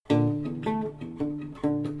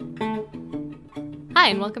Hi,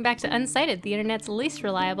 and welcome back to Unsighted, the internet's least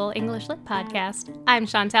reliable English lit podcast. I'm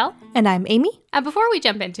Chantel. And I'm Amy. And before we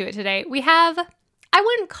jump into it today, we have, I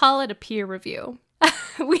wouldn't call it a peer review.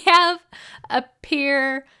 We have a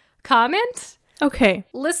peer comment. Okay.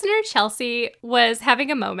 Listener Chelsea was having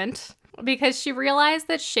a moment because she realized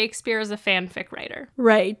that Shakespeare is a fanfic writer.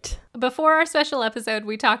 Right. Before our special episode,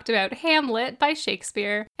 we talked about Hamlet by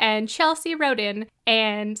Shakespeare, and Chelsea wrote in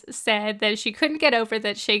and said that she couldn't get over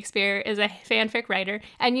that Shakespeare is a fanfic writer.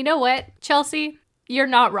 And you know what, Chelsea? You're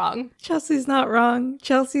not wrong. Chelsea's not wrong.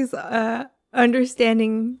 Chelsea's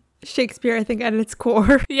understanding Shakespeare, I think, at its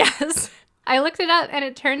core. Yes. I looked it up, and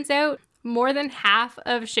it turns out more than half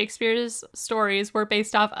of Shakespeare's stories were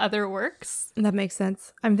based off other works. That makes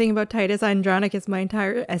sense. I'm thinking about Titus Andronicus. My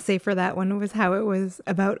entire essay for that one was how it was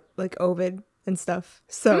about, like, Ovid and stuff.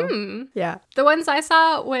 So, yeah. The ones I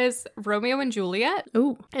saw was Romeo and Juliet.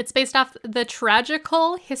 Ooh. It's based off the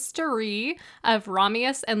tragical history of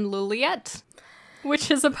Romeus and Juliet,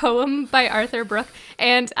 which is a poem by Arthur Brooke.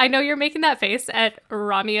 And I know you're making that face at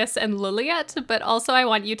Romeus and Juliet, but also I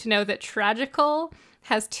want you to know that tragical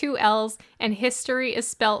has two L's and history is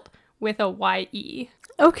spelt with a Y-E.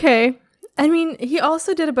 Okay. I mean, he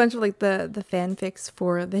also did a bunch of, like, the fanfics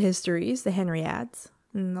for the histories, the Henriades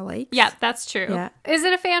and the likes. Yeah, that's true. Yeah. Is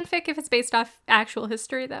it a fanfic if it's based off actual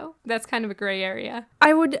history, though? That's kind of a gray area.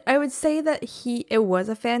 I would say that it was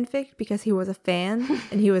a fanfic because he was a fan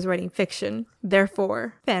and he was writing fiction.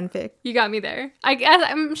 Therefore, fanfic. You got me there. I guess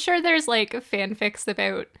I'm sure there's like fanfics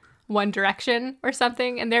about One Direction or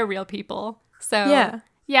something, and they're real people. So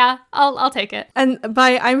yeah, I'll take it. And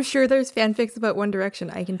by I'm sure there's fanfics about One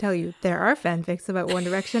Direction, I can tell you there are fanfics about One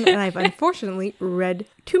Direction, and I've unfortunately read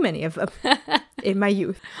too many of them in my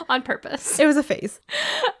youth. On purpose. It was a phase.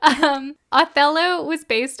 Othello was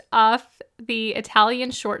based off the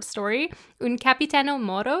Italian short story Un Capitano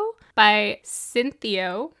Moro by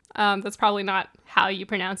Cinthio. That's probably not how you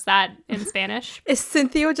pronounce that in Spanish. Is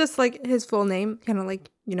Cinthio just like his full name? Kind of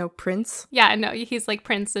like, you know, Prince? Yeah, no, he's like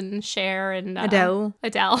Prince and Cher and Adele.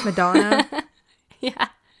 Madonna. Yeah.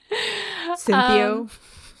 Cinthio.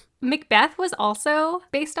 Macbeth was also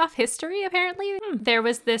based off history, apparently. There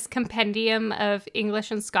was this compendium of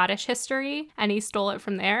English and Scottish history, and he stole it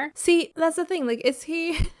from there. See, that's the thing. Like, is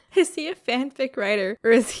he a fanfic writer,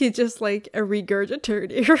 or is he just like a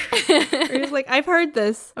regurgitator? Or he's like, I've heard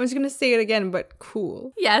this. I'm just gonna say it again, but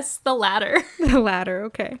cool. Yes, the latter. The latter.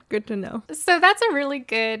 Okay, good to know. So that's a really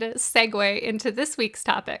good segue into this week's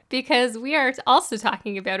topic, because we are also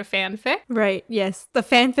talking about a fanfic. Right, yes. The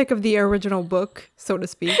fanfic of the original book, so to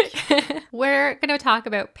speak. We're going to talk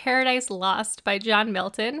about Paradise Lost by John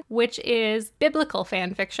Milton, which is biblical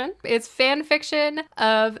fan fiction. It's fan fiction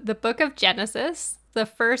of the book of Genesis, the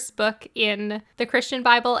first book in the Christian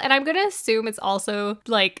Bible. And I'm going to assume it's also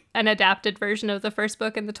like an adapted version of the first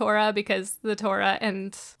book in the Torah, because the Torah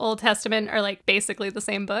and Old Testament are like basically the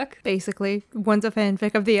same book. Basically, one's a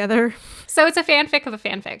fanfic of the other. So it's a fanfic of a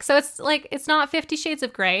fanfic. So it's like, it's not 50 Shades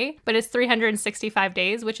of Grey, but it's 365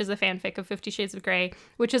 Days, which is a fanfic of 50 Shades of Grey,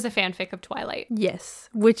 which is a fanfic of Twilight. Yes,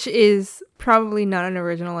 which is probably not an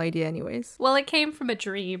original idea anyways. Well, it came from a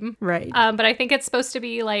dream. Right. But I think it's supposed to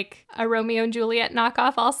be like a Romeo and Juliet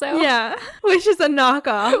knockoff also. Yeah, which is a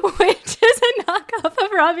knockoff. Which is a knockoff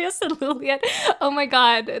of Romeo and Juliet. Oh my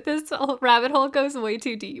god, this whole rabbit hole goes way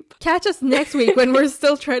too deep. Catch us next week when we're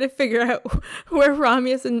still trying to figure out where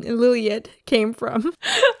Romeus and Juliet came from.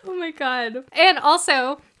 Oh my god. And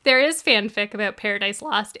also, there is fanfic about Paradise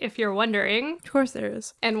Lost, if you're wondering. Of course there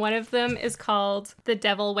is. And one of them is called The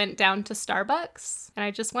Devil Went Down to Starbucks. And I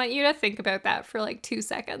just want you to think about that for like 2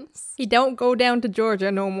 seconds. He don't go down to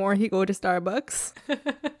Georgia no more. He go to Starbucks.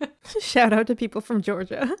 Shout out to people from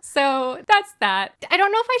Georgia. So that's that. I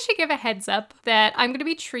don't know if I should give a heads up that I'm going to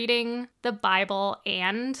be treating the Bible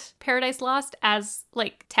and Paradise Lost as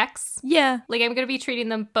like texts. Yeah. Like I'm going to be treating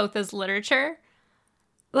them both as literature.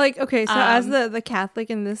 Like, okay, so as the Catholic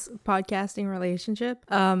in this podcasting relationship,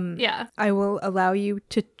 yeah, I will allow you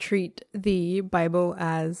to treat the Bible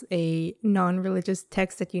as a non-religious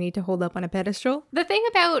text that you need to hold up on a pedestal. The thing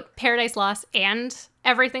about Paradise Lost and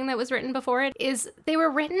everything that was written before it is they were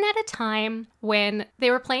written at a time when they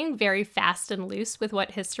were playing very fast and loose with what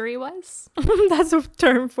history was. That's a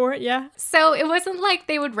term for it, yeah. So it wasn't like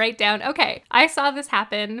they would write down, okay, I saw this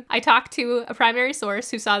happen. I talked to a primary source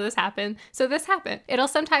who saw this happen. So this happened. It'll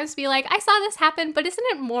sometimes be like, I saw this happen, but isn't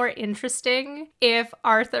it more interesting if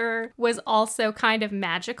Arthur was also kind of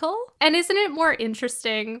magical? And isn't it more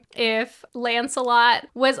interesting if Lancelot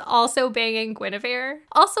was also banging Guinevere?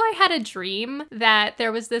 Also, I had a dream that that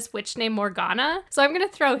there was this witch named Morgana. So I'm going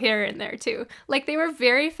to throw her in there too. Like, they were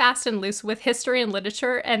very fast and loose with history and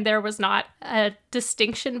literature, and there was not a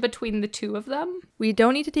distinction between the two of them. We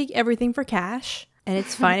don't need to take everything for cash. And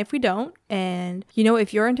it's fine if we don't. And, you know,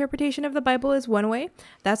 if your interpretation of the Bible is one way,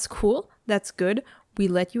 that's cool. That's good. We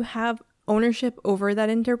let you have ownership over that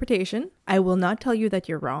interpretation. I will not tell you that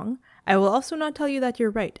you're wrong. I will also not tell you that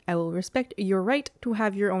you're right. I will respect your right to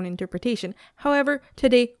have your own interpretation. However,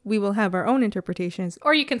 today we will have our own interpretations.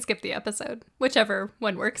 Or you can skip the episode, whichever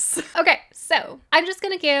one works. Okay, so I'm just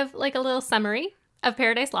going to give like a little summary of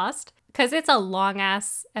Paradise Lost, because it's a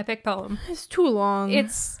long-ass epic poem. It's too long.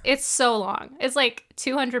 It's so long. It's like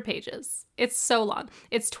 200 pages. It's so long.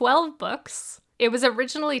 It's 12 books. It was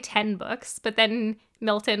originally 10 books, but then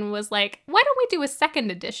Milton was like, why don't we do a second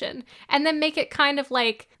edition and then make it kind of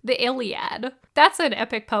like the Iliad? That's an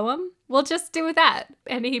epic poem. We'll just do that.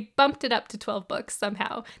 And he bumped it up to 12 books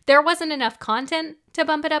somehow. There wasn't enough content to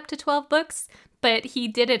bump it up to 12 books, but he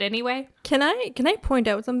did it anyway. Can I point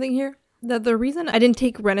out something here? That the reason I didn't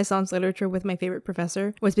take Renaissance literature with my favorite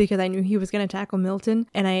professor was because I knew he was going to tackle Milton,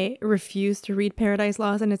 and I refused to read Paradise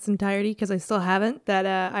Lost in its entirety because I still haven't. That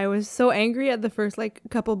I was so angry at the first like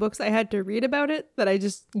couple books I had to read about it that I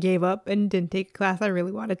just gave up and didn't take a class I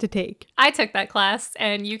really wanted to take. I took that class,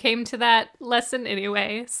 and you came to that lesson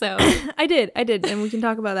anyway, so... I did, and we can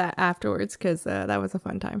talk about that afterwards because that was a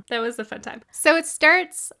fun time. That was a fun time. So it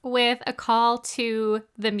starts with a call to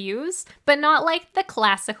the muse, but not like the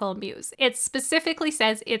classical muse. It specifically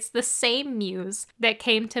says it's the same muse that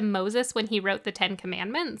came to Moses when he wrote the 10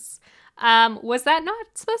 Commandments. Was that not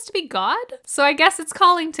supposed to be God? So I guess it's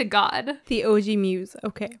calling to God. The OG muse,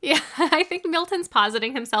 okay. Yeah, I think Milton's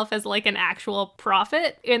positing himself as like an actual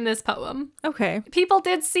prophet in this poem. Okay. People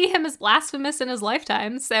did see him as blasphemous in his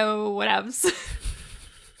lifetime, so whatevs.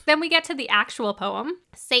 Then we get to the actual poem.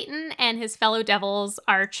 Satan and his fellow devils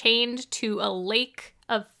are chained to a lake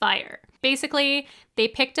of fire. Basically, they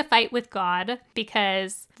picked a fight with God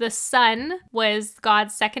because the Son was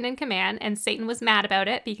God's second in command, and Satan was mad about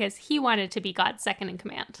it because he wanted to be God's second in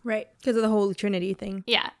command. Right, because of the Holy Trinity thing.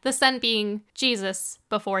 Yeah, the Son being Jesus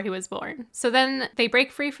before he was born. So then they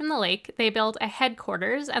break free from the lake, they build a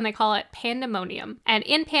headquarters, and they call it Pandemonium. And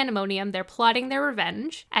in Pandemonium, they're plotting their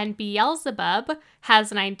revenge, and Beelzebub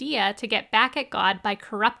has an idea to get back at God by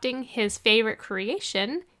corrupting his favorite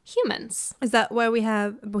creation, humans. Is that why we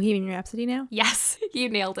have Bohemian Rhapsody now? Yes, you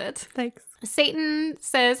nailed it. Thanks. Satan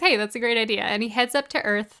says, hey, that's a great idea. And he heads up to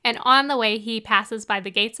Earth. And on the way, he passes by the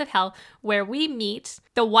gates of hell, where we meet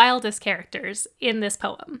the wildest characters in this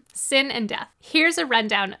poem, Sin and Death. Here's a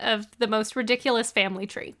rundown of the most ridiculous family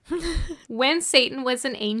tree. When Satan was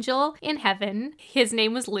an angel in heaven, his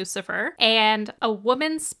name was Lucifer. And a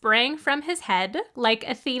woman sprang from his head, like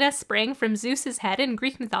Athena sprang from Zeus's head in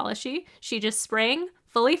Greek mythology. She just sprang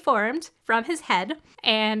fully formed from his head,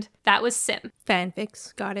 and that was Sin.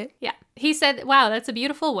 Fanfics, got it. Yeah. He said, wow, that's a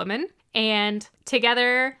beautiful woman. And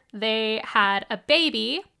together they had a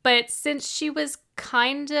baby, but since she was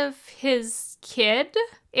kind of his kid,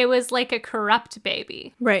 it was like a corrupt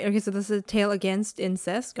baby. Right, okay, so this is a tale against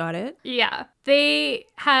incest, got it. Yeah. They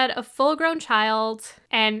had a full-grown child,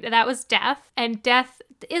 and that was Death. And Death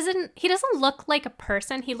he doesn't look like a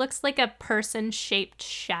person. He looks like a person-shaped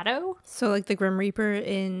shadow. So like the Grim Reaper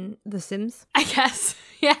in The Sims? I guess.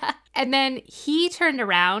 Yeah. And then he turned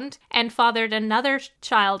around and fathered another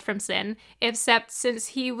child from Sin, except since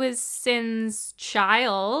he was Sin's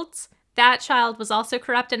child, that child was also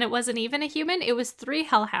corrupt, and it wasn't even a human. It was 3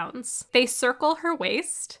 hellhounds. They circle her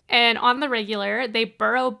waist, and on the regular, they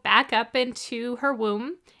burrow back up into her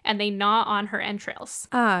womb, and they gnaw on her entrails.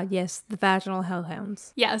 Ah, yes, the vaginal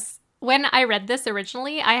hellhounds. Yes. When I read this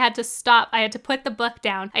originally, I had to stop. I had to put the book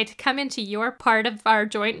down. I had to come into your part of our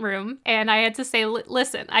joint room, and I had to say,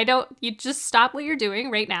 listen, you just stop what you're doing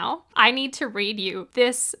right now. I need to read you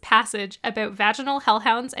this passage about vaginal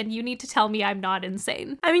hellhounds, and you need to tell me I'm not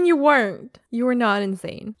insane. I mean, you weren't. You were not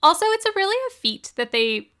insane. Also, it's really a feat that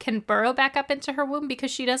they can burrow back up into her womb because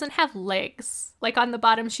she doesn't have legs. Like on the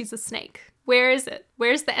bottom, she's a snake. Where is it?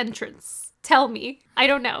 Where's the entrance? Tell me. I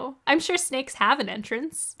don't know. I'm sure snakes have an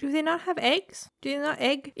entrance. Do they not have eggs? Do they not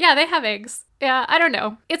egg? Yeah, they have eggs. Yeah, I don't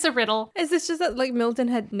know. It's a riddle. Is this just that like Milton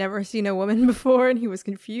had never seen a woman before and he was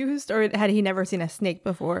confused? Or had he never seen a snake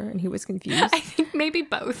before and he was confused? I think maybe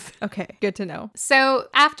both. Okay, good to know. So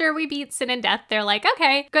after we beat Sin and Death, they're like,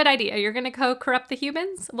 okay, good idea. You're going to go corrupt the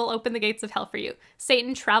humans? We'll open the gates of hell for you.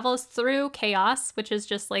 Satan travels through chaos, which is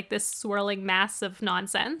just like this swirling mass of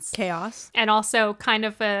nonsense. Chaos. And also kind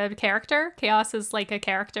of a character. Chaos is like a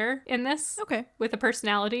character in this. Okay. With a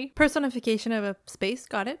personality. Personification of a space.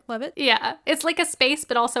 Got it. Love it. Yeah. It's like a space,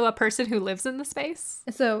 but also a person who lives in the space.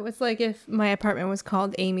 So it's like if my apartment was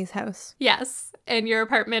called Amy's house. Yes. And your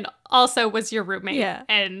apartment also was your roommate. Yeah.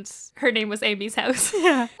 And her name was Amy's house.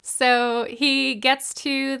 Yeah. So he gets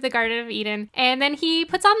to the Garden of Eden, and then he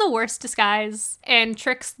puts on the worst disguise and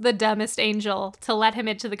tricks the dumbest angel to let him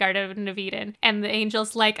into the Garden of Eden. And the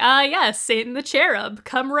angel's like, yes, Satan the cherub,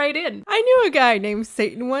 come right in. I knew a guy named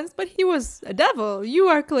Satan once, but he was a devil. You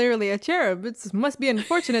are clearly a cherub. It must be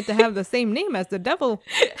unfortunate to have the same name as the devil.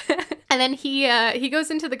 And then he goes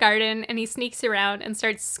into the garden and he sneaks around and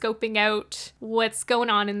starts scoping out what's going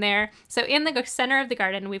on in there. So in the center of the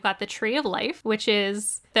garden, we've got the tree of life, which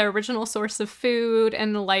is the original source of food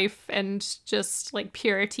and life and just like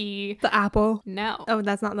purity. The apple. No. Oh,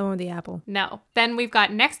 that's not the one with the apple. No. Then we've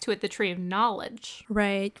got next to it the tree of knowledge.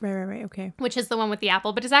 Right. Okay. Which is the one with the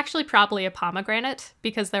apple, but it's actually probably a pomegranate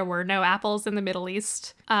because there were no apples in the Middle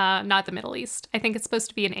East. Not the Middle East. I think it's supposed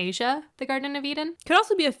to be in Asia, the Garden of Eden. Could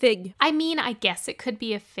also be a fig. I mean, I guess it could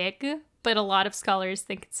be a fig, but a lot of scholars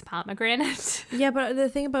think it's pomegranate. Yeah, but the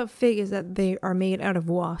thing about fig is that they are made out of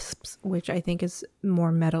wasps, which I think is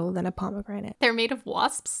more metal than a pomegranate. They're made of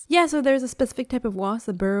wasps? Yeah, so there's a specific type of wasp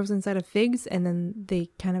that burrows inside of figs, and then they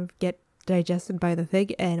kind of get digested by the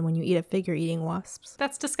fig, and when you eat a fig, you're eating wasps.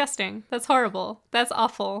 That's disgusting. That's horrible. That's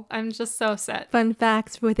awful. I'm just so upset. Fun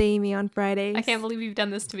facts with Amy on Fridays. I can't believe you've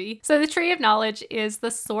done this to me. So the tree of knowledge is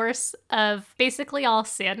the source of basically all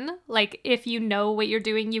sin. Like, if you know what you're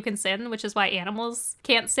doing, you can sin, which is why animals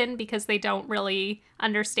can't sin because they don't really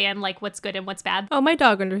understand like what's good and what's bad. Oh, my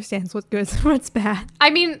dog understands what's good and what's bad. I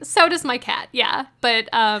mean, so does my cat, yeah. But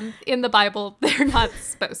in the Bible, they're not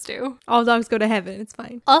supposed to. All dogs go to heaven. It's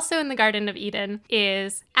fine. Also in the Garden of Eden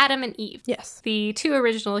is Adam and Eve. Yes. The two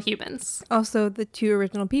original humans. Also, the two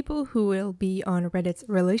original people who will be on Reddit's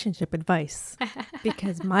relationship advice.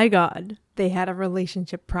 Because, my God, they had a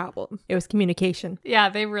relationship problem. It was communication. Yeah,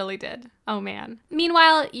 they really did. Oh, man.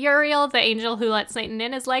 Meanwhile, Uriel, the angel who let Satan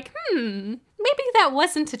in, is like, maybe that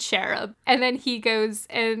wasn't a cherub. And then he goes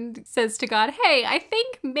and says to God, hey, I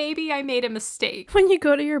think maybe I made a mistake. When you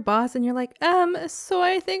go to your boss and you're like, so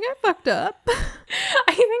I think I fucked up.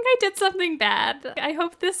 I think I did something bad. I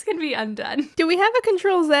hope this can be undone. Do we have a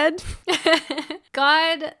Control Z?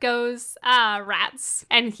 God goes, rats.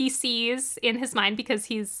 And he sees in his mind, because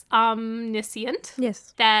he's omniscient,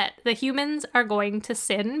 Yes. that the humans are going to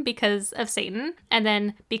sin because of Satan. And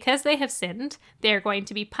then because they have sinned, they're going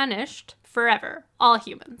to be punished forever. All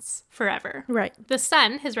humans. Forever. Right. The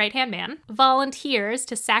Son, his right-hand man, volunteers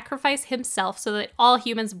to sacrifice himself so that all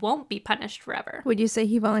humans won't be punished forever. Would you say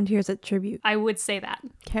he volunteers at tribute? I would say that.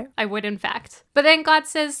 Okay. I would, in fact. But then God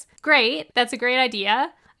says, great, that's a great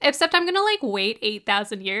idea. Except I'm going to wait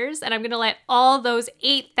 8,000 years and I'm going to let all those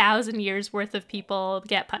 8,000 years worth of people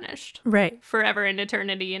get punished. Right. Forever in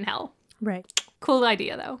eternity in hell. Right. Cool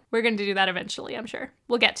idea, though. We're going to do that eventually, I'm sure.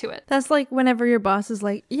 We'll get to it. That's like whenever your boss is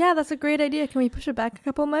like, yeah, that's a great idea. Can we push it back a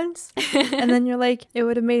couple months? And then you're like, it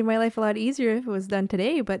would have made my life a lot easier if it was done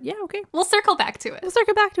today. But yeah, okay. We'll circle back to it. We'll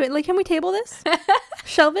circle back to it. Like, can we table this?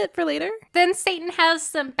 Shelve it for later? Then Satan has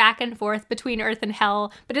some back and forth between Earth and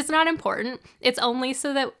Hell, but it's not important. It's only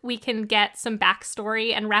so that we can get some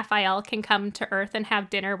backstory and Raphael can come to Earth and have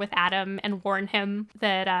dinner with Adam and warn him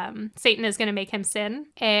that Satan is going to make him sin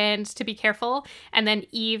and to be careful. And then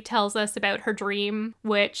Eve tells us about her dream,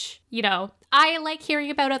 which, I like hearing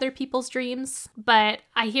about other people's dreams, but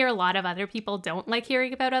I hear a lot of other people don't like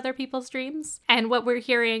hearing about other people's dreams. And what we're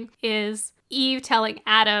hearing is Eve telling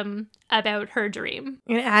Adam about her dream.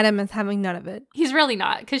 And Adam is having none of it. He's really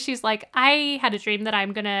not, because she's like, I had a dream that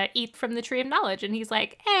I'm gonna eat from the tree of knowledge. And he's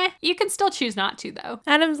like, you can still choose not to, though.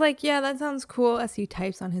 Adam's like, yeah, that sounds cool, as he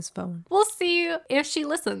types on his phone. We'll see if she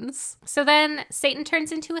listens. So then Satan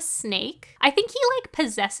turns into a snake. I think he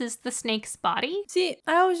possesses the snake's body. See,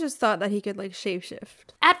 I always just thought that he could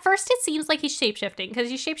shapeshift. At first it seems like he's shapeshifting, because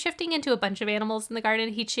he's shapeshifting into a bunch of animals in the garden.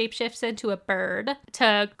 He shapeshifts into a bird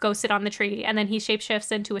to go sit on the tree, and then he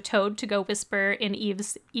shapeshifts into a toad to go whisper in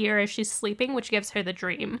Eve's ear as she's sleeping, which gives her the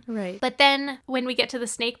dream. Right. But then when we get to the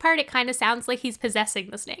snake part, it kind of sounds like he's possessing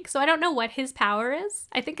the snake. So I don't know what his power is.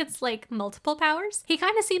 I think it's multiple powers. He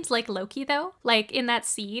kind of seems like Loki, though. In that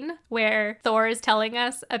scene where Thor is telling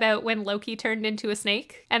us about when Loki turned into a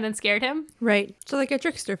snake and then scared him. Right. So a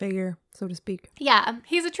trickster figure, so to speak. Yeah,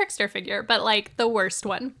 he's a trickster figure, but the worst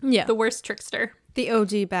one. Yeah. The worst trickster. The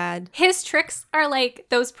OG bad. His tricks are like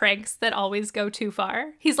those pranks that always go too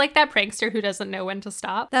far. He's like that prankster who doesn't know when to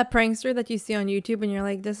stop. That prankster that you see on YouTube and you're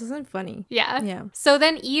like, this isn't funny. Yeah. Yeah. So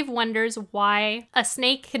then Eve wonders why a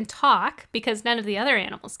snake can talk because none of the other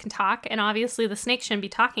animals can talk. And obviously the snake shouldn't be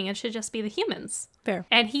talking. It should just be the humans. Fair.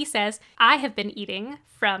 And he says, I have been eating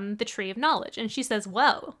from the tree of knowledge. And she says,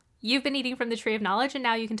 whoa. You've been eating from the tree of knowledge and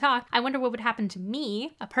now you can talk. I wonder what would happen to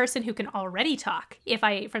me, a person who can already talk, if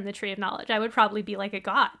I ate from the tree of knowledge. I would probably be like a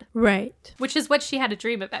god. Right. Which is what she had a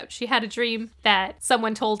dream about. She had a dream that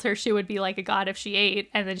someone told her she would be like a god if she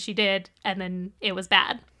ate, and then she did, and then it was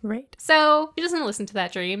bad. Right. So she doesn't listen to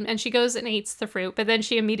that dream, and she goes and eats the fruit, but then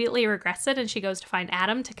she immediately regrets it, and she goes to find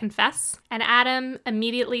Adam to confess. And Adam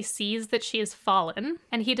immediately sees that she has fallen,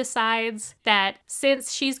 and he decides that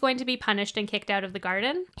since she's going to be punished and kicked out of the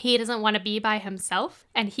garden, he doesn't want to be by himself,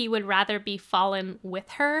 and he would rather be fallen with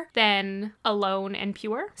her than alone and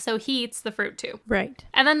pure. So he eats the fruit too. Right.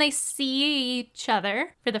 And then they see each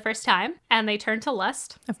other for the first time, and they turn to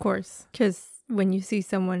lust. Of course. Because when you see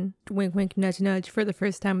someone wink, wink, nudge, nudge for the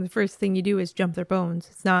first time, the first thing you do is jump their bones.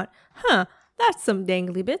 It's not, that's some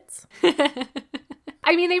dangly bits.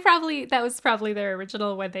 I mean, that was probably their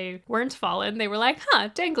original when they weren't fallen. They were like,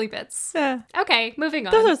 dangly bits. Okay, moving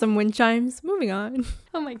on. Those are some wind chimes. Moving on.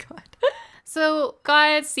 Oh my God. So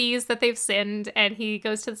God sees that they've sinned and he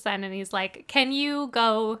goes to the sun and he's like, can you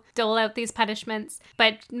go dole out these punishments,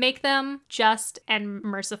 but make them just and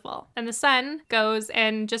merciful? And the sun goes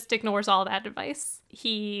and just ignores all that advice.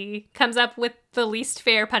 He comes up with the least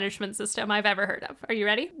fair punishment system I've ever heard of. Are you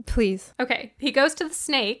ready? Please. Okay. He goes to the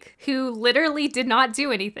snake, who literally did not do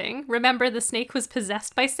anything. Remember, the snake was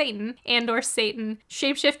possessed by Satan, or Satan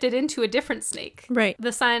shapeshifted into a different snake. Right.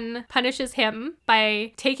 The sun punishes him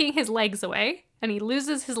by taking his legs away, and he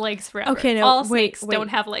loses his legs forever. Okay, no, all wait, snakes don't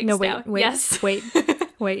have legs no, wait, now. wait, Yes.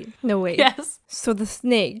 wait, no, wait. Yes. So the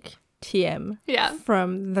snake, TM, Yeah.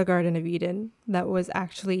 from the Garden of Eden, that was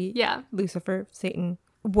actually Yeah. Lucifer, Satan,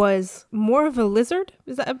 was more of a lizard?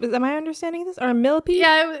 Am I understanding this? Or a millipede?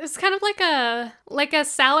 Yeah, it was kind of like a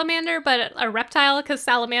salamander, but a reptile, because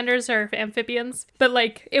salamanders are amphibians. But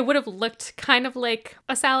like it would have looked kind of like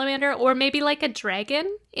a salamander, or maybe like a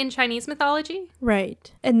dragon in Chinese mythology.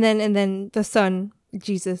 Right. And then the son,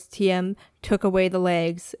 Jesus, TM, took away the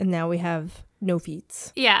legs, and now we have no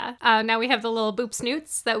feet. Yeah. Now we have the little boop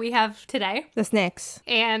snoots that we have today. The snakes.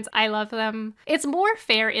 And I love them. It's more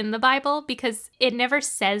fair in the Bible because it never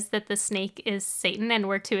says that the snake is Satan, and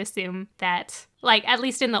we're to assume that, like, at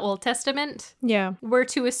least in the Old Testament, Yeah. we're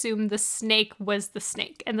to assume the snake was the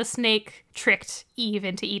snake, and the snake tricked Eve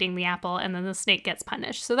into eating the apple, and then the snake gets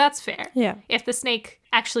punished. So that's fair. Yeah. If the snake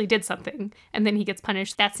actually did something and then he gets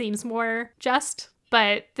punished, that seems more just.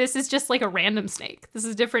 But this is just like a random snake. This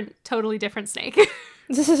is different, totally different snake.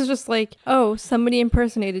 This is just like, oh, somebody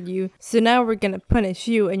impersonated you, so now we're gonna punish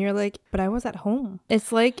you. And you're like, but I was at home.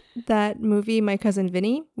 It's like that movie, My Cousin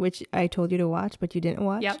Vinny, which I told you to watch, but you didn't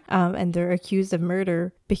watch. Yep. And they're accused of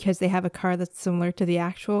murder because they have a car that's similar to the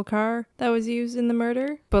actual car that was used in the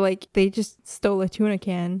murder. But like, they just stole a tuna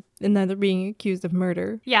can, and now they're being accused of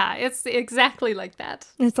murder. Yeah, it's exactly like that.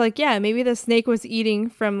 And it's like, yeah, maybe the snake was eating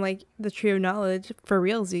from like the tree of knowledge for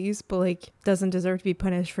realsies, but like doesn't deserve to be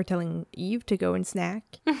punished for telling Eve to go and snack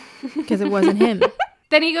because it wasn't him.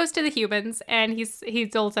 Then he goes to the humans and he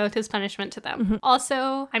doles out his punishment to them. Mm-hmm.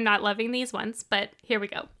 Also, I'm not loving these ones, but here we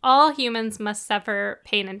go. All humans must suffer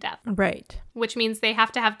pain and death, Right. which means they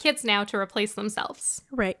have to have kids now to replace themselves.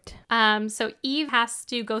 Right. So Eve has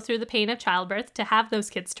to go through the pain of childbirth to have those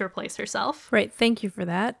kids to replace herself. Right. Thank you for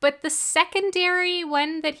that. But the secondary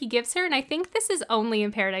one that he gives her, and I think this is only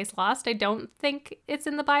in Paradise Lost, I don't think it's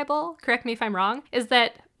in the Bible, correct me if I'm wrong, is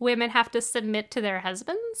that women have to submit to their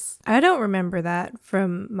husbands. I don't remember that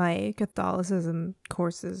from my Catholicism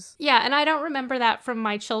courses. Yeah, and I don't remember that from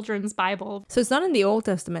my children's Bible. So it's not in the Old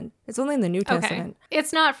Testament. It's only in the New Testament.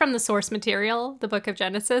 It's not from the source material, the book of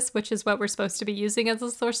Genesis, which is what we're supposed to be using as the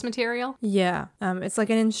source material. Yeah. It's like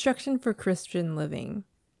an instruction for Christian living,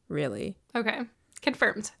 really. Okay,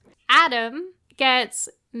 confirmed. Adam gets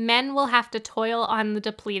men will have to toil on the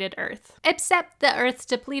depleted earth, except the earth's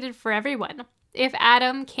depleted for everyone. If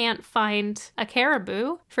Adam can't find a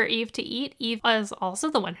caribou for Eve to eat, Eve is also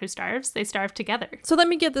the one who starves. They starve together. So let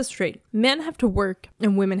me get this straight. Men have to work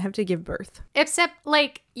and women have to give birth. Except,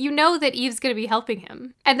 like, you know that Eve's going to be helping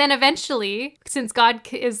him. And then eventually, since God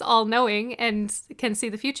is all-knowing and can see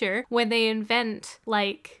the future, when they invent,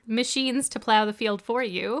 like, machines to plow the field for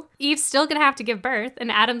you, Eve's still going to have to give birth, and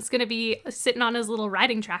Adam's going to be sitting on his little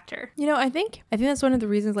riding tractor. You know, I think that's one of the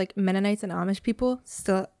reasons, like, Mennonites and Amish people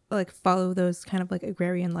still like follow those kind of like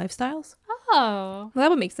agrarian lifestyles. Oh, Well, that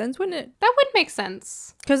would make sense, wouldn't it? that would make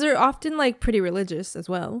sense. Because they're often like pretty religious as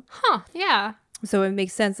well. Huh, yeah. So it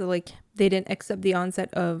makes sense that like they didn't accept the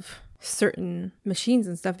onset of certain machines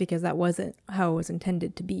and stuff because that wasn't how it was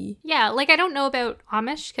intended to be. Yeah, like I don't know about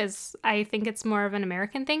Amish because I think it's more of an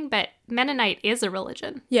American thing, but Mennonite is a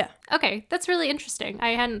religion. Yeah. Okay, that's really interesting. I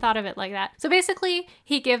hadn't thought of it like that. So basically,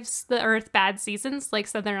 he gives the earth bad seasons like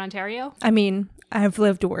Southern Ontario. I mean, I've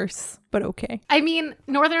lived worse, but okay. I mean,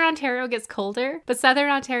 Northern Ontario gets colder, but Southern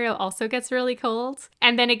Ontario also gets really cold,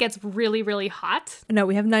 and then it gets really, really hot. No,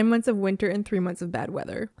 we have 9 months of winter and 3 months of bad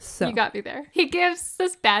weather. So You got me there. He gives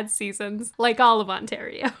us bad seasons like all of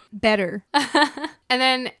Ontario. better. And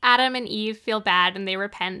then Adam and Eve feel bad and they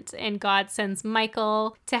repent, and God sends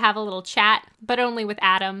Michael to have a little chat, but only with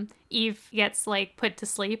Adam. Eve gets like put to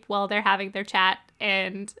sleep while they're having their chat,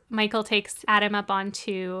 and Michael takes Adam up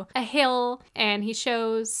onto a hill and he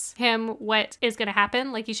shows him what is going to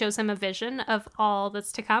happen. Like he shows him a vision of all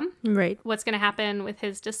that's to come. Right. What's going to happen with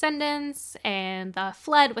his descendants and the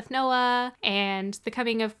flood with Noah and the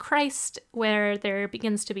coming of Christ, where there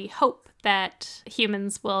begins to be hope that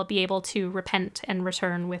humans will be able to repent and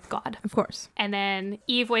return with God. Of course. And then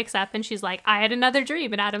Eve wakes up and she's like, I had another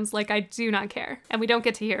dream. And Adam's like, I do not care. And we don't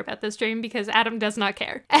get to hear about this dream because Adam does not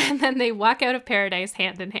care. And then they walk out of paradise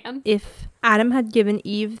hand in hand. If Adam had given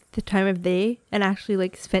Eve the time of day and actually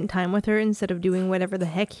like spent time with her instead of doing whatever the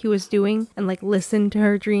heck he was doing and like listened to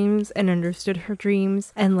her dreams and understood her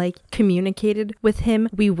dreams and like communicated with him,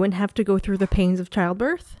 we wouldn't have to go through the pains of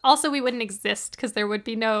childbirth. Also, we wouldn't exist because there would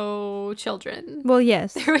be no children. Well,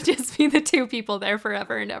 yes, There would just be the two people there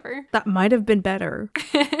forever and ever. that might have been better.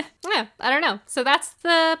 Yeah, I don't know. So that's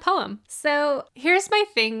the poem. So here's my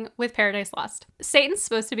thing with Paradise Lost. Satan's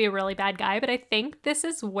supposed to be a really bad guy, but I think this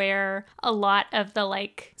is where a lot of the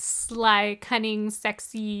like sly, cunning,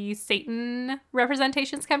 sexy Satan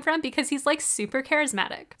representations come from, because he's like super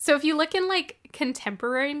charismatic. So if you look in like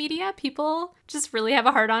contemporary media, people just really have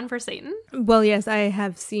a hard on for Satan. Well, yes, I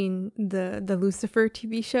have seen the Lucifer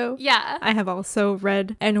TV show. Yeah. I have also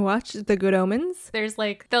read and watched The Good Omens. There's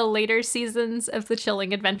like the later seasons of The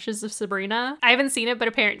Chilling Adventures of Sabrina. I haven't seen it, but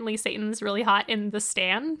apparently Satan's really hot in The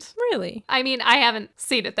Stand. Really? I mean, I haven't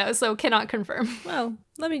seen it though, so cannot confirm. Well,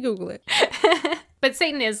 let me Google it. But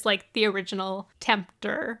Satan is like the original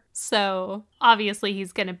tempter. So obviously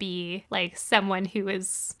he's going to be like someone who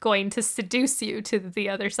is going to seduce you to the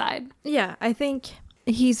other side. Yeah, I think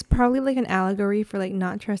he's probably like an allegory for like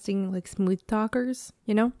not trusting like smooth talkers,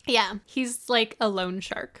 you know? Yeah, he's like a loan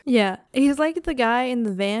shark. Yeah, he's like the guy in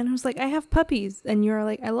the van who's like, I have puppies. And you're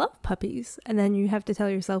like, I love puppies. And then you have to tell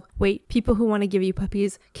yourself, wait, people who want to give you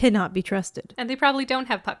puppies cannot be trusted. And they probably don't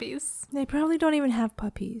have puppies. They probably don't even have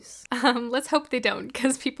puppies. Let's hope they don't,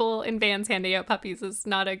 because people in vans handing out puppies is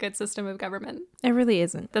not a good system of government. It really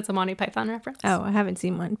isn't. That's a Monty Python reference. Oh, I haven't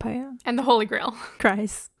seen Monty Python. And the Holy Grail,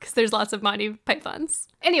 Cries. because there's lots of Monty Pythons.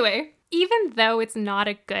 Anyway, even though it's not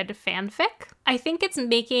a good fanfic, I think it's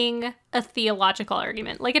making a theological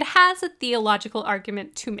argument. Like, it has a theological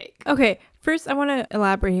argument to make. Okay, first I want to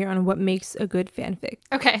elaborate here on what makes a good fanfic.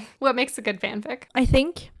 Okay, what makes a good fanfic? I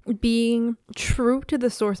think being true to the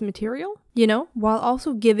source material, you know, while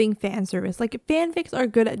also giving fan service. Like, fanfics are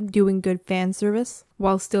good at doing good fan service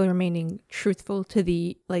while still remaining truthful to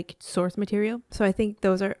the like source material. So I think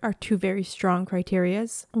those are two very strong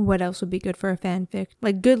criterias. What else would be good for a fanfic?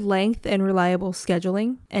 Like good length and reliable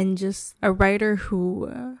scheduling, and just a writer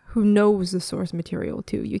who knows the source material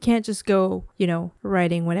too. You can't just go, you know,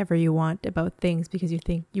 writing whatever you want about things because you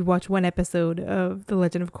think you watch one episode of The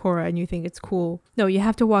Legend of Korra and you think it's cool. No, you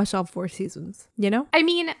have to watch all 4 seasons, you know? I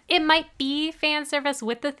mean, it might be fan service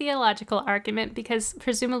with the theological argument, because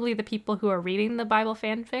presumably the people who are reading the Bible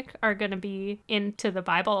fanfic are going to be into the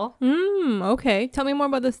Bible. Okay. Tell me more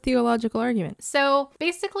about this theological argument. So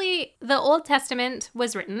basically, the Old Testament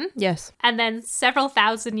was written, Yes, and then several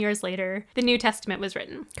thousand years later, the New Testament was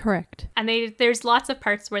written. correct. And there's lots of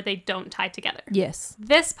parts where they don't tie together. Yes.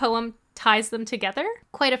 This poem ties them together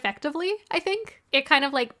quite effectively, I think. It kind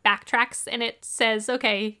of like backtracks and it says,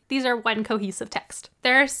 okay, these are one cohesive text.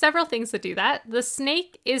 There are several things that do that. The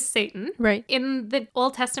snake is Satan. Right. In the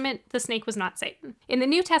Old Testament, the snake was not Satan. In the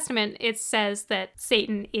New Testament, it says that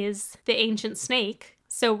Satan is the ancient snake.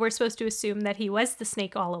 So we're supposed to assume that he was the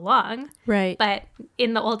snake all along. Right. But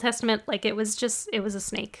in the Old Testament, like it was a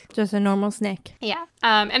snake. Just a normal snake. Yeah.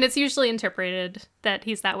 And it's usually interpreted that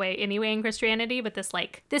he's that way anyway in Christianity, but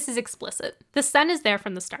this is explicit. The Son is there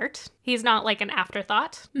from the start. He's not like an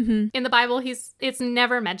afterthought. Mm-hmm. In the Bible, it's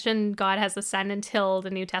never mentioned God has a son until the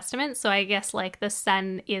New Testament. So I guess like the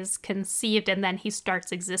Son is conceived and then he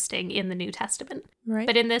starts existing in the New Testament. Right.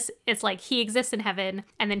 But in this, it's like he exists in heaven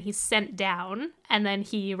and then he's sent down and then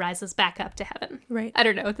he rises back up to heaven. Right. I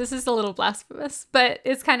don't know. This is a little blasphemous, but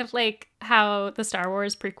it's kind of like how the Star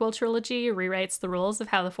Wars prequel trilogy rewrites the rules of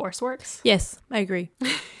how the Force works. Yes, I agree.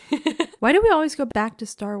 Why do we always go back to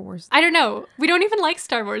Star Wars? I don't know. We don't even like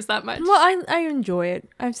Star Wars that much. Well, I enjoy it.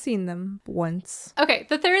 I've seen them once. Okay,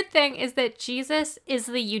 the third thing is that Jesus is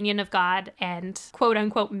the union of God and quote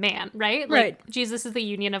unquote man, right? Right. Jesus is the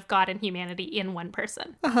union of God and humanity in one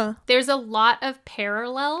person. Uh-huh. There's a lot of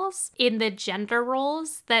parallels in the gender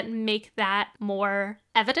roles that make that more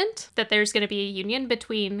evident, that there's going to be a union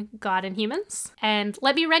between God and humans. And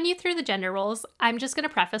let me run you through the gender roles. I'm just going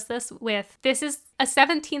to preface this with, this is a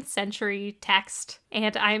 17th century text,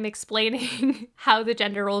 and I'm explaining how the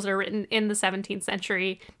gender roles are written in the 17th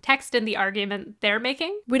century text and the argument they're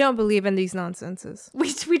making. We don't believe in these nonsenses.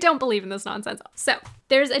 We don't believe in this nonsense. So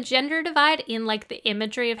there's a gender divide in like the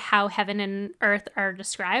imagery of how heaven and earth are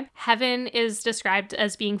described. Heaven is described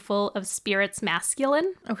as being full of spirits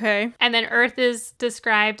masculine. Okay. And then earth is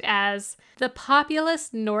described as the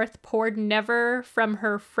populous north poured never from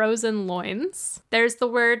her frozen loins. There's the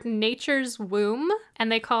word nature's womb,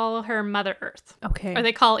 and they call her Mother Earth. Okay. Or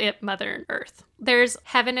they call it Mother Earth. There's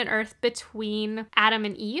heaven and earth between Adam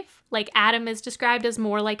and Eve. Like Adam is described as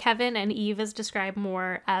more like heaven and Eve is described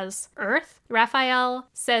more as earth. Raphael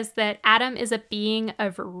says that Adam is a being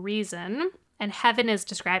of reason, and heaven is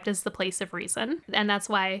described as the place of reason. And that's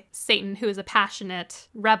why Satan, who is a passionate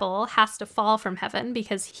rebel, has to fall from heaven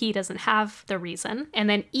because he doesn't have the reason. And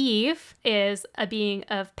then Eve is a being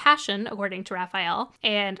of passion, according to Raphael.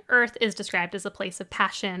 And earth is described as a place of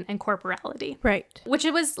passion and corporality. Right. Which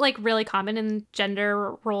it was like really common in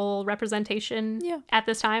gender role representation at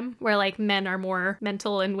this time, where like men are more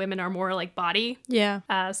mental and women are more like body. Yeah.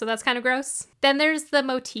 So that's kind of gross. Then there's the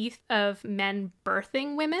motif of men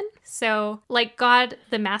birthing women. So like God,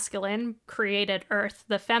 the masculine, created earth,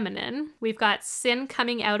 the feminine. We've got sin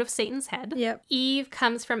coming out of Satan's head. Yep. Eve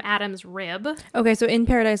comes from Adam's rib. Okay, so in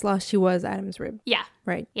Paradise Lost, she was Adam's rib. Yeah.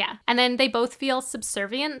 Right. Yeah. And then they both feel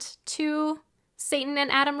subservient to Satan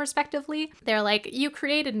and Adam respectively. They're like, you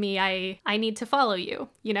created me, I need to follow you,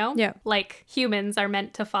 you know? Yeah. Like humans are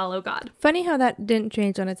meant to follow God. Funny how that didn't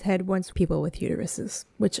change on its head once people with uteruses,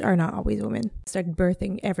 which are not always women, started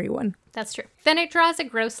birthing everyone. That's true. Then it draws a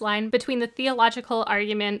gross line between the theological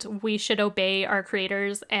argument we should obey our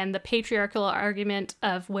creators and the patriarchal argument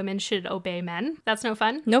of women should obey men. That's no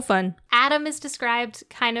fun. No fun. Adam is described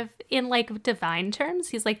kind of in like divine terms.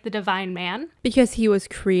 He's like the divine man. Because he was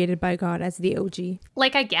created by God as the OG.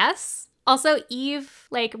 Like, I guess. Also, Eve,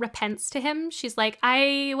 like, repents to him. She's like,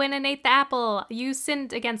 I went and ate the apple. You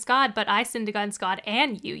sinned against God, but I sinned against God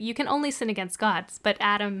and you. You can only sin against God, but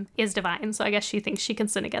Adam is divine, so I guess she thinks she can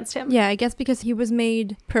sin against him. Yeah, I guess because he was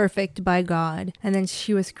made perfect by God, and then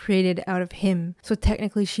she was created out of him. So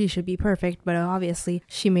technically she should be perfect, but obviously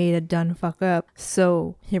she made a done fuck up.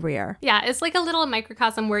 So here we are. Yeah, it's like a little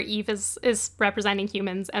microcosm where Eve is representing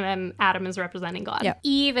humans and then Adam is representing God. Yeah.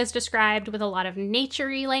 Eve is described with a lot of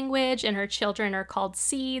nature-y language, and her children are called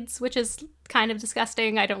seeds, which is kind of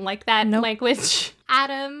disgusting. I don't like that language.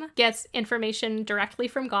 Adam gets information directly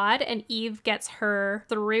from God, and Eve gets her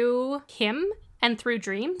through him and through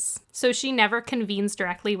dreams. So she never convenes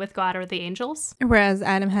directly with God or the angels. Whereas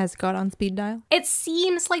Adam has God on speed dial. It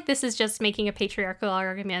seems like this is just making a patriarchal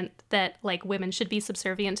argument that like women should be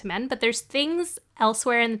subservient to men, but there's things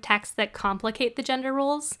elsewhere in the text that complicate the gender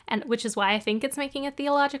roles, and which is why I think it's making a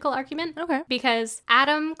theological argument. Okay. Because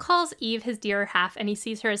Adam calls Eve his dear half and he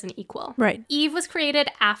sees her as an equal. Right. Eve was created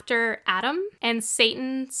after Adam, and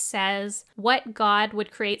Satan says what God would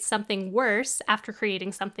create something worse after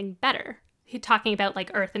creating something better. He's talking about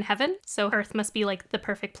like earth and heaven. So earth must be like the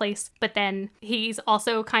perfect place. But then he's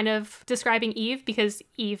also kind of describing Eve because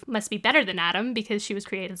Eve must be better than Adam because she was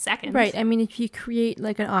created second. Right. I mean, if you create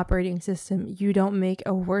like an operating system, you don't make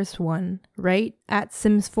a worse one, right? At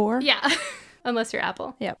Sims 4? Yeah. Unless you're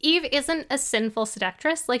Apple. Yep. Eve isn't a sinful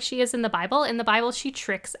seductress like she is in the Bible. In the Bible, she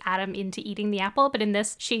tricks Adam into eating the apple. But in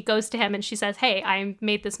this, she goes to him and she says, hey, I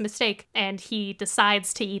made this mistake. And he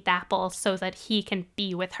decides to eat the apple so that he can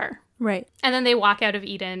be with her. Right. And then they walk out of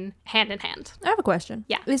Eden hand in hand. I have a question.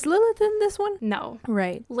 Yeah. Is Lilith in this one? No.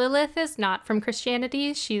 Right. Lilith is not from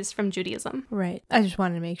Christianity. She's from Judaism. Right. I just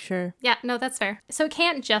wanted to make sure. Yeah, no, that's fair. So it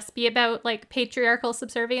can't just be about like patriarchal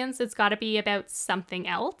subservience. It's got to be about something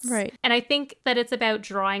else. Right. And I think that it's about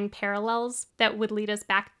drawing parallels that would lead us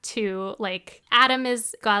back to like Adam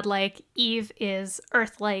is godlike, Eve is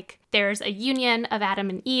earth-like. There's a union of Adam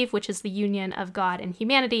and Eve, which is the union of God and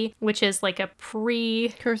humanity, which is like a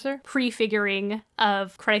Cursor? prefiguring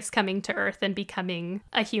of Christ coming to earth and becoming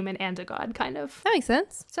a human and a god, kind of. That makes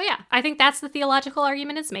sense. So yeah, I think that's the theological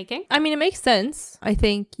argument it's making. I mean, it makes sense. I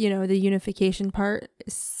think, the unification part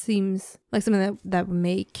seems like something that would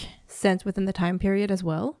make sense within the time period as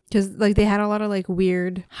well. Because, like, they had a lot of, like,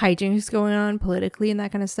 weird hijinks going on politically and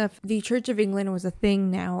that kind of stuff. The Church of England was a thing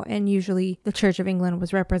now, and usually the Church of England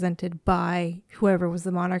was represented by whoever was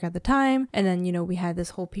the monarch at the time. And then, we had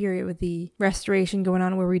this whole period with the Restoration going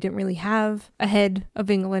on where we didn't really have a head of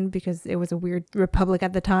England because it was a weird republic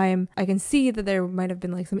at the time. I can see that there might have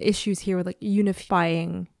been, like, some issues here with, like,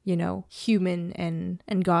 unifying human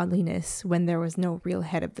and godliness when there was no real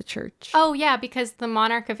head of the church. Oh, yeah, because the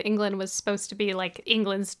monarch of England was supposed to be like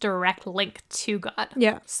England's direct link to God.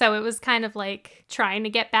 Yeah. So it was kind of like trying to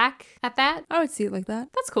get back at that. I would see it like that.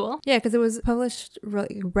 That's cool. Yeah, because it was published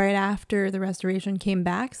right after the Restoration came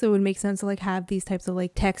back. So it would make sense to like have these types of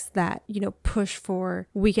like texts that, push for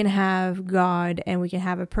we can have God and we can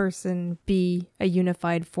have a person be a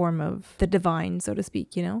unified form of the divine, so to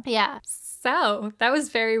speak, Yeah. So that was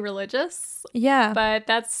very religious. Yeah. But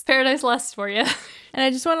that's Paradise Lost for you. And I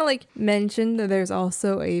just want to like mention that there's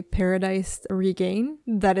also a Paradise Regained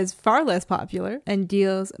that is far less popular and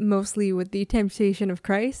deals mostly with the temptation of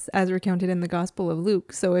Christ as recounted in the Gospel of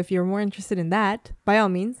Luke. So if you're more interested in that, by all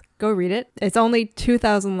means, go read it. It's only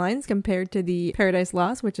 2,000 lines compared to the Paradise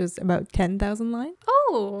Lost, which is about 10,000 lines.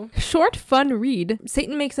 Oh. Short, fun read.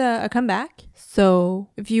 Satan makes a comeback. So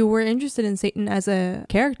if you were interested in Satan as a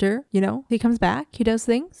character, he comes back. He does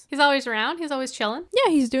things. He's always around. He's always chilling.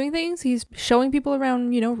 Yeah, he's doing things. He's showing people around,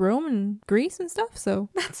 Rome and Greece and stuff. So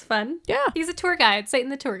that's fun. Yeah. He's a tour guide. Satan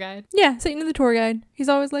the tour guide. Yeah, Satan the tour guide. He's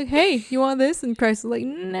always like, hey, you want this? And Christ is like,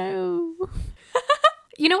 no.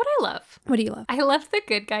 You know what I love? What do you love? I love the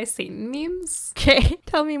good guy Satan memes. Okay,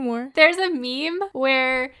 tell me more. There's a meme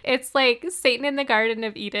where it's like Satan in the Garden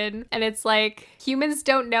of Eden, and it's like, humans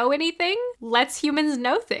don't know anything, let's humans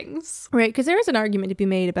know things. Right, because there is an argument to be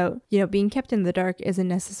made about, being kept in the dark isn't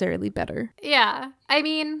necessarily better. Yeah. I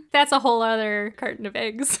mean, that's a whole other carton of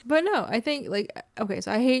eggs. But no, I think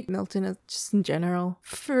so I hate Milton just in general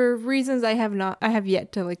for reasons I have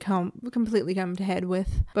yet to completely come to head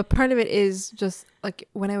with. But part of it is just like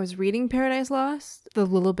when I was reading Paradise Lost, the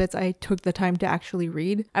little bits I took the time to actually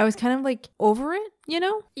read, I was kind of like over it.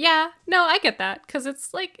 Yeah, no, I get that because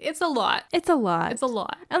it's like, it's a lot. It's a lot. It's a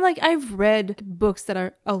lot. And like I've read books that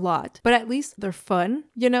are a lot, but at least they're fun,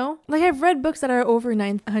 Like I've read books that are over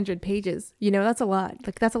 900 pages, that's a lot.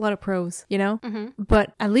 Like that's a lot of prose, Mm-hmm.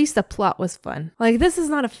 But at least the plot was fun. Like this is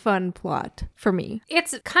not a fun plot for me.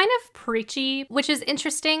 It's kind of preachy, which is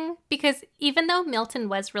interesting because even though Milton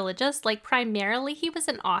was religious, like primarily he was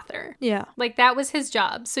an author. Yeah. Like that was his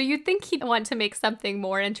job. So you'd think he'd want to make something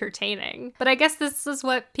more entertaining. But I guess this is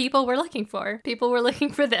what people were looking for. People were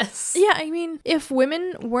looking for this. Yeah, I mean, if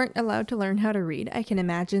women weren't allowed to learn how to read, I can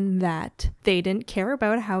imagine that they didn't care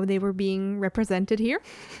about how they were being represented here.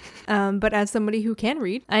 But as somebody who can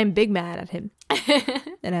read, I am big mad at him.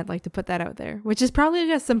 And I'd like to put that out there, which is probably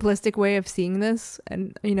a simplistic way of seeing this.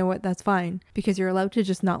 And you know what? That's fine because you're allowed to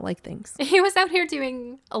just not like things. He was out here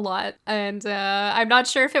doing a lot. And I'm not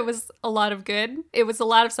sure if it was a lot of good. It was a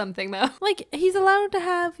lot of something, though. Like, he's allowed to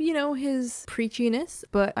have, his preachiness,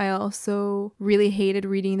 but I also really hated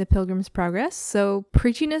reading The Pilgrim's Progress. So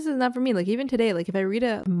preachiness is not for me. Like, even today, like, if I read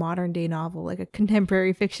a modern day novel, like a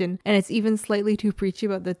contemporary fiction, and it's even slightly too preachy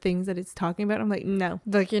about the things that it's talking about, I'm like, no,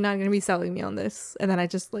 like, you're not going to be selling me on this. And then I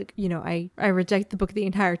just, like, I reject the book the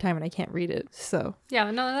entire time and I can't read it. So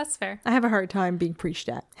yeah, no, that's fair. I have a hard time being preached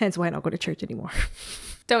at. Hence why I don't go to church anymore.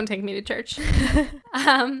 Don't take me to church.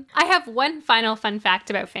 I have one final fun fact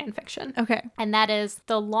about fan fiction. Okay. And that is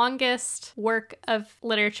the longest work of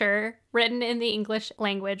literature written in the English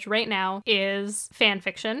language right now is fan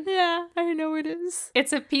fiction. Yeah, I know it is.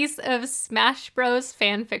 It's a piece of Smash Bros.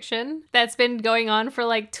 Fan fiction that's been going on for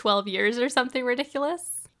like 12 years or something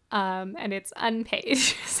ridiculous. And it's unpaid.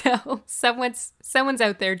 So someone's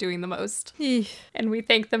out there doing the most. And we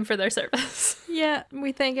thank them for their service. Yeah,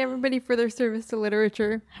 we thank everybody for their service to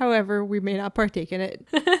literature. However, we may not partake in it.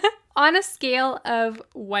 On a scale of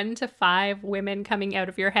 1 to 5 women coming out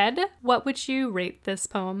of your head, what would you rate this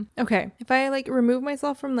poem? Okay, if I like remove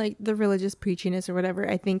myself from like the religious preachiness or whatever,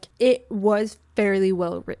 I think it was fairly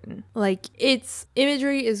well written. Like, its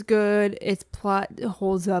imagery is good, its plot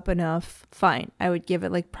holds up enough. Fine, I would give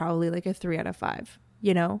it like probably like a 3 out of 5,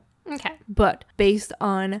 you know? Okay. But based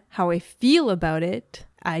on how I feel about it,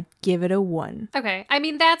 I'd give it a 1. Okay. I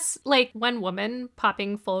mean, that's like one woman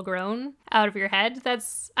popping full grown out of your head.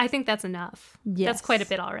 I think that's enough. Yes. That's quite a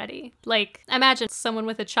bit already. Like, imagine someone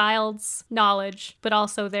with a child's knowledge, but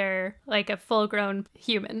also they're like a full grown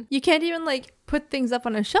human. You can't even like put things up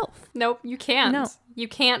on a shelf. Nope, you can't. No. You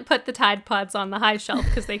can't put the Tide Pods on the high shelf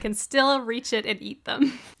because they can still reach it and eat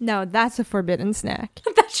them. Now that's a forbidden snack.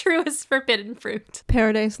 The truest forbidden fruit.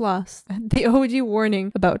 Paradise Lost. The OG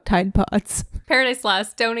warning about Tide Pods. Paradise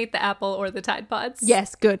Lost, don't eat the apple or the Tide Pods.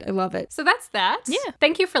 Yes, good. I love it. So that's that. Yeah.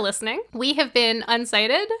 Thank you for listening. We have been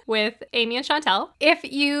Unsighted with Amy and Chantel. If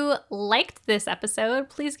you liked this episode,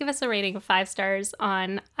 please give us a rating of 5 stars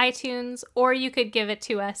on iTunes, or you could give it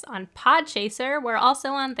to us on Podchaser. We're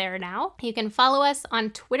also on there now. You can follow us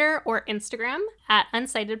on Twitter or Instagram at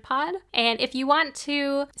UnsightedPod. And if you want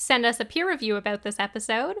to send us a peer review about this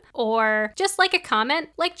episode, or just like a comment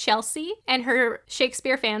like Chelsea and her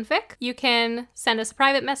Shakespeare fanfic, you can send us a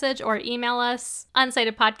private message or email us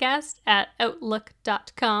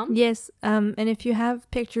unsightedpodcast@outlook.com. Yes, and if you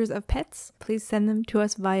have pictures of pets, please send them to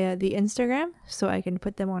us via the Instagram so I can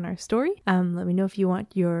put them on our story. Let me know if you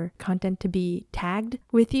want your content to be tagged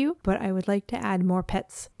with you, but I would like to add more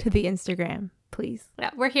pets to the Instagram, please. Yeah,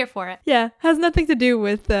 we're here for it. Yeah, has nothing to do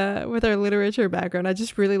with our literature background. I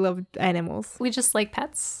just really love animals. We just like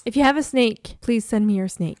pets. If you have a snake, please send me your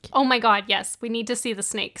snake. Oh my god, yes. We need to see the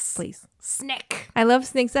snakes. Please. Snake. I love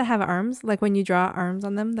snakes that have arms, like when you draw arms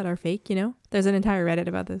on them that are fake, you know? There's an entire Reddit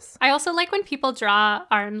about this. I also like when people draw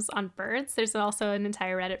arms on birds. There's also an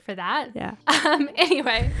entire Reddit for that. Yeah.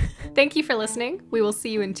 Anyway, thank you for listening. We will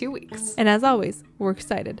see you in 2 weeks. And as always, we're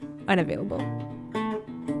excited, unavailable.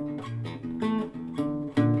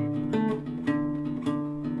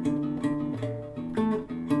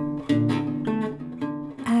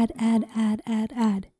 Ad.